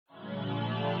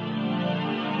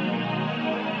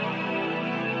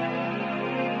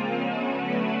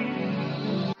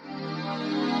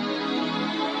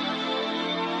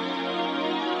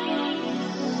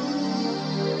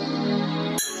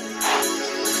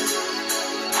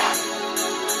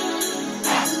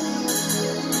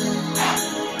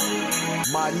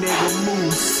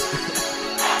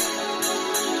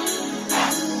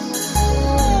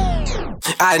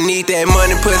I need that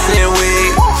money, pussy, and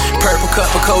weed. Purple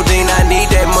cup of codeine, I need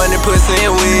that money, pussy,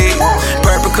 and weed.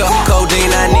 Purple cup of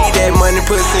codeine, I need that money,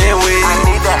 pussy, and weed.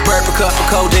 Purple cup of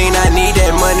codeine, I need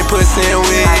that money, pussy, and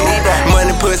weed.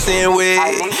 Money, pussy, and weed.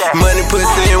 Money,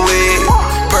 pussy, and weed.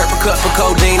 Purple cup of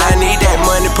codeine, I need that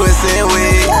money, pussy, and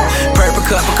weed. Purple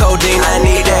cup of codeine, I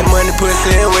need that money, pussy,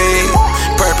 and weed.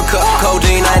 Purple cup of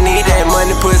codeine, I need that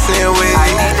money, pussy, and weed.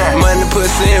 Money,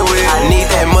 pussy, and weed. I need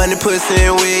that money, pussy,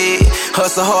 and weed.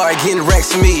 Hustle hard, getting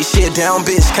racks for me. Shit down,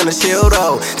 bitch, kinda chill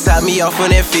though. Top me off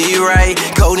on that fee, right?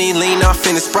 Codeine lean off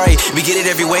in the spray. We get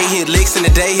it every way, hit licks in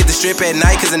the day, hit the strip at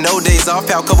night, cause I know days off.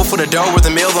 Out cover for the dough, with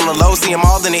the meals on the low. See them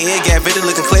all in the air, got fitted,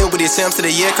 looking clear with the attempts of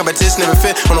the year. Competition never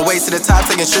fit. On the way to the top,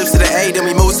 taking trips to the A, then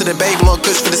we move to the bay. More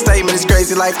kush for the statement, it's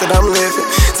crazy life that I'm living.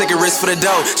 Taking risks for the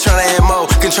dough, tryna add more.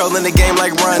 Controlling the game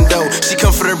like Rondo. She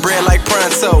come for the bread like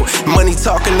pronto. Money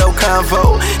talking, no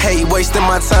convo. Hey, wasting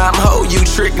my time, ho. You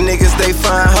trick niggas, they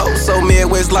fine, ho. So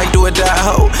Midwest like do or die,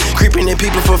 ho. Creeping in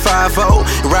people for 5-0.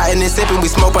 Riding and sipping, we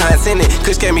smoke behind tenant.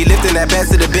 Kush can't be lifting that back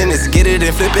to the business. Get it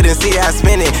and flip it and see how I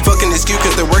spin it. Fucking this cute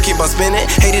cause the work keep on spinning.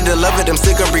 Hated to love it, I'm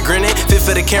sick of regretting. Fit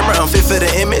for the camera, I'm fit for the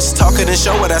image. Talking and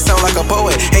show it, I sound like a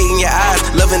poet. Hating your eyes,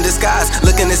 loving the skies.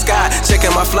 Looking the sky,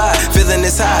 checking my fly. Feeling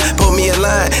this high, pull me a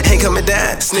line. Ain't coming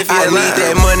down, sniffy a line. I need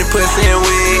that money, pussy, and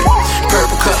weed.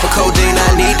 Purple cup of codeine, I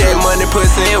need that money,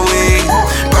 pussy, and weed.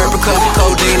 Purple cup of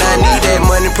codeine, I need that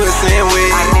money, pussy, and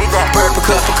weed. Purple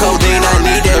cup of codeine, I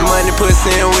need that money,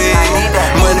 pussy, and weed.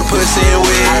 Money, pussy, and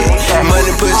weed.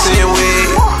 Money, pussy, and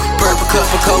weed. Purple cup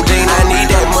of codeine, I need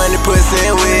that money, pussy,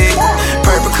 and weed.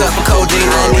 Purple cup of codeine,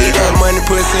 I need that money,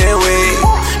 pussy, and weed.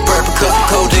 Purple cup of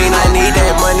codeine, I need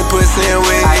that money, pussy, and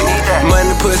weed.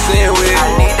 Money, pussy, and weed.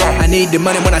 I need the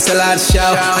money when I sell out the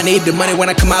show. I need the money when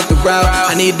I come out the road.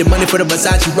 I need the money for the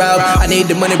Versace robe. I need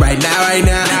the money right now, right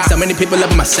now. So many people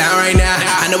loving my sound right now.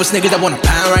 I know it's niggas that want a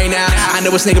pound right now. I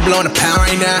know it's niggas blowing a pound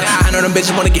right now. I know them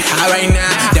bitches wanna get high right now.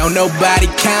 Don't nobody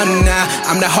counting now.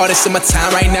 I'm the hardest in my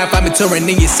time right now. If I'm touring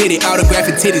in your city,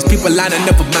 autographing titties, people lining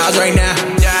up for miles right now.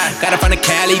 Gotta find a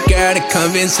Cali girl to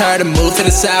convince her to move to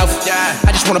the south.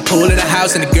 I just wanna pull in the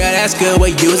house and the girl that's good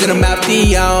with using them out.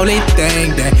 The only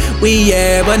thing that we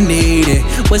ever needed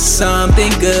was something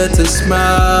good to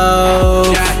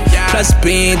smoke. Plus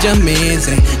Benjamins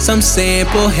and some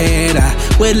simple head. I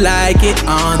would like it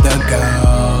on the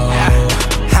go.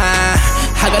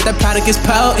 I got that product, it's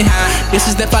potent. This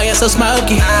is the fire so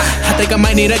smoky. I think I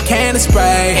might need a can of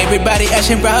spray. Everybody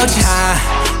asking roaches.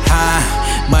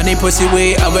 Money, pussy,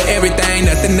 weed over everything.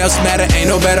 Nothing else matter, ain't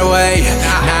no better way.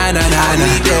 Nah. I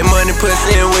need that money,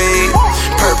 pussy, and weed.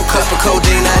 Purple cup of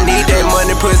codeine, I need that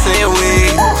money, pussy, and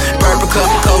weed. Purple cup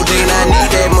of codeine, I need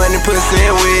that money, pussy,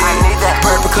 and weed.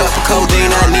 Purple cup of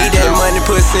codeine, I need that money,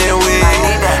 pussy, and weed.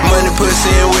 Money,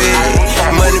 pussy, and weed.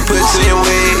 Money, pussy, and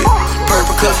weed.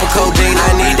 Purple cup of codeine,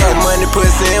 I need that money,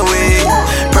 pussy, and weed.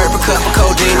 Purple cup of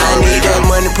codeine, I need that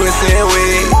money, pussy, and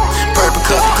weed. Purple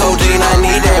cup of codeine, I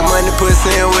need that money,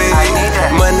 pussy, and weed.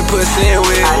 Money, pussy, and weed.